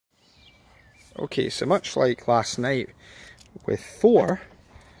Okay, so much like last night with Thor,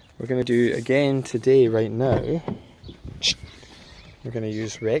 we're going to do again today, right now. We're going to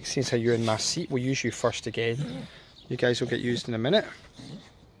use Rex. Since how you're in my seat, we'll use you first again. You guys will get used in a minute.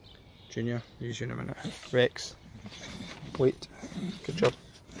 Junior, use you in a minute. Rex, wait. Good job.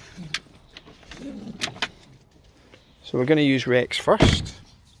 So we're going to use Rex first,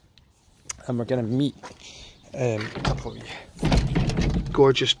 and we're going to meet a couple of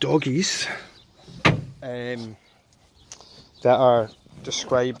gorgeous doggies that are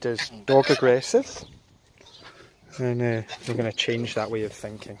described as dog aggressive, and we're going to change that way of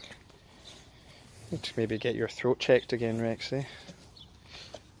thinking. Let's maybe get your throat checked again, Rexy.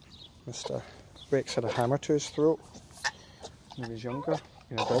 Mr. Rex had a hammer to his throat when he was younger,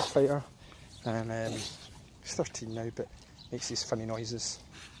 being a dog fighter, and he's 13 now, but makes these funny noises.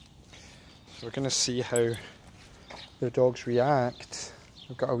 So we're going to see how the dogs react.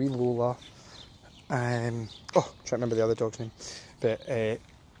 We've got a wee Lola, oh, I'm trying to remember the other dog's name, but a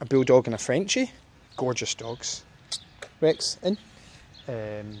bulldog and a Frenchie, gorgeous dogs. Rex, in.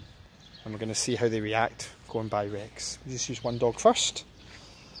 And we're going to see how they react going by Rex. We just use one dog first.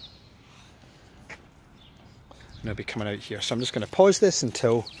 And they'll be coming out here. So I'm just going to pause this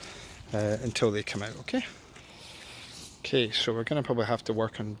until they come out, okay? Okay, so we're going to probably have to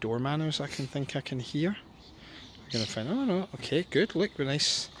work on door manners, I can hear. We're going to find, oh no, okay, good, look, we're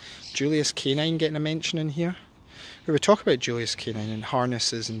nice. Julius Canine getting a mention in here. We would talk about Julius Canine and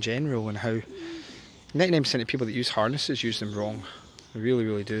harnesses in general, and how 99% of people that use harnesses use them wrong. They really,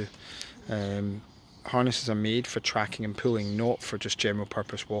 really do. Harnesses are made for tracking and pulling, not for just general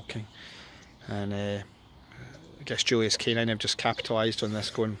purpose walking. And I guess Julius Canine have just capitalised on this,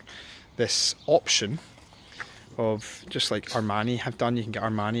 going this option of, just like Armani have done. You can get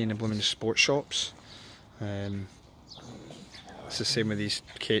Armani in the blooming sports shops. It's the same with these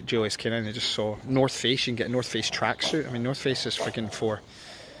Julius Canine. I just saw North Face. You can get a North Face tracksuit. I mean, North Face is friggin'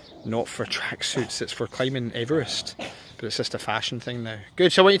 not for tracksuits. It's for climbing Everest. But it's just a fashion thing now.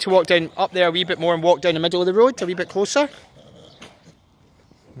 Good. So I want you to walk down up there a wee bit more and walk down the middle of the road a wee bit closer.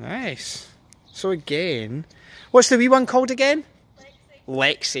 Nice. So again, what's the wee one called again?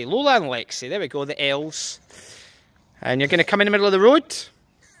 Lexi. Lola and Lexi. There we go, the L's. And you're going to come in the middle of the road.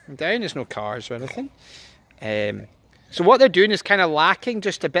 Down, there's no cars or anything. So what they're doing is kind of lacking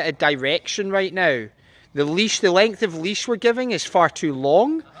just a bit of direction right now. The leash, the length of leash we're giving is far too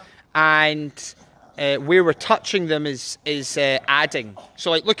long. And where we're touching them is adding.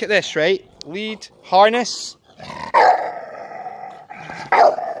 So like, look at this, right? Lead, harness.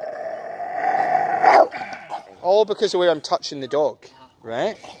 All because of where I'm touching the dog,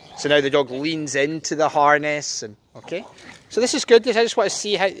 right? So now the dog leans into the harness, and okay. So this is good. I just want to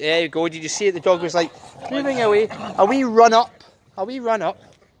see how, there you go. Did you see it? The dog was like moving away. A wee run up. A wee run up.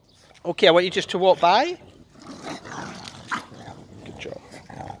 Okay, I want you just to walk by. Good job.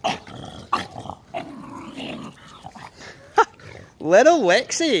 Little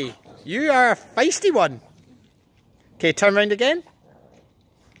Lexi, you are a feisty one. Okay, turn around again.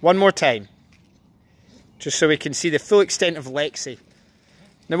 One more time. Just so we can see the full extent of Lexi.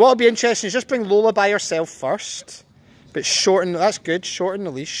 Now what will be interesting is just bring Lola by herself first. But shorten, that's good, shorten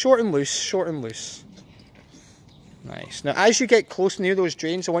the leash. Short and loose, short and loose. Nice. Now as you get close near those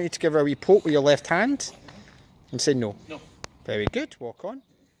drains, I want you to give her a wee poke with your left hand. And say no. No. Very good, walk on.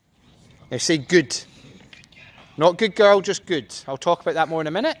 Now say good. Not good girl, just good. I'll talk about that more in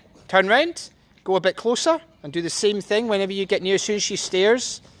a minute. Turn round, go a bit closer, and do the same thing whenever you get near. As soon as she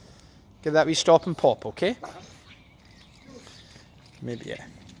stares, give that wee stop and pop, okay? Maybe, yeah.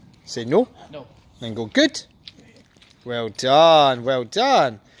 Say no. No. Then go good. Well done, well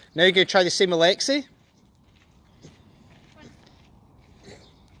done. Now you're going to try the same with Lexi.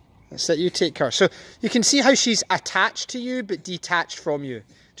 That's it, you take her. So you can see how she's attached to you but detached from you,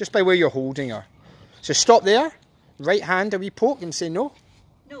 just by where you're holding her. So stop there, right hand a wee poke and say no.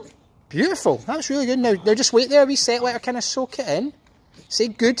 No. Beautiful, that's really good. Now just wait there a wee set, let her kind of soak it in. Say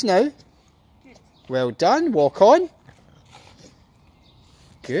good now. Good. Well done, walk on.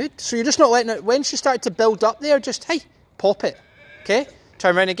 Good. So you're just not letting it, when she started to build up there, just, hey, pop it. Okay?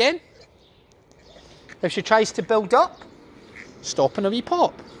 Turn around again. If she tries to build up, stop and a wee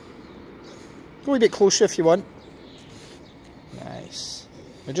pop. Go a wee bit closer if you want. Nice.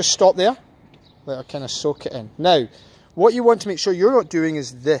 Now just stop there. Let her kind of soak it in. Now, what you want to make sure you're not doing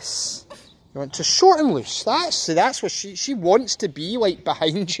is this. You want to shorten loose. That's what she wants to be, like,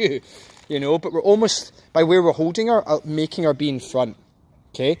 behind you. You know, but we're almost, by where we're holding her, making her be in front.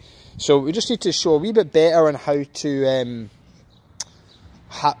 Okay, so we just need to show a wee bit better on how to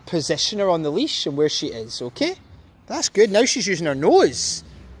position her on the leash and where she is, okay? That's good. Now she's using her nose.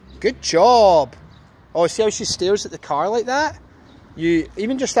 Good job. Oh, see how she stares at the car like that?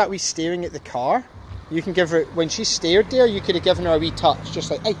 Even just that wee staring at the car, you can give her, when she stared there, you could have given her a wee touch,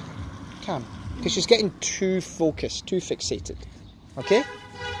 just like, hey, calm. Because she's getting too focused, too fixated. Okay?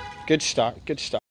 Good start, good start.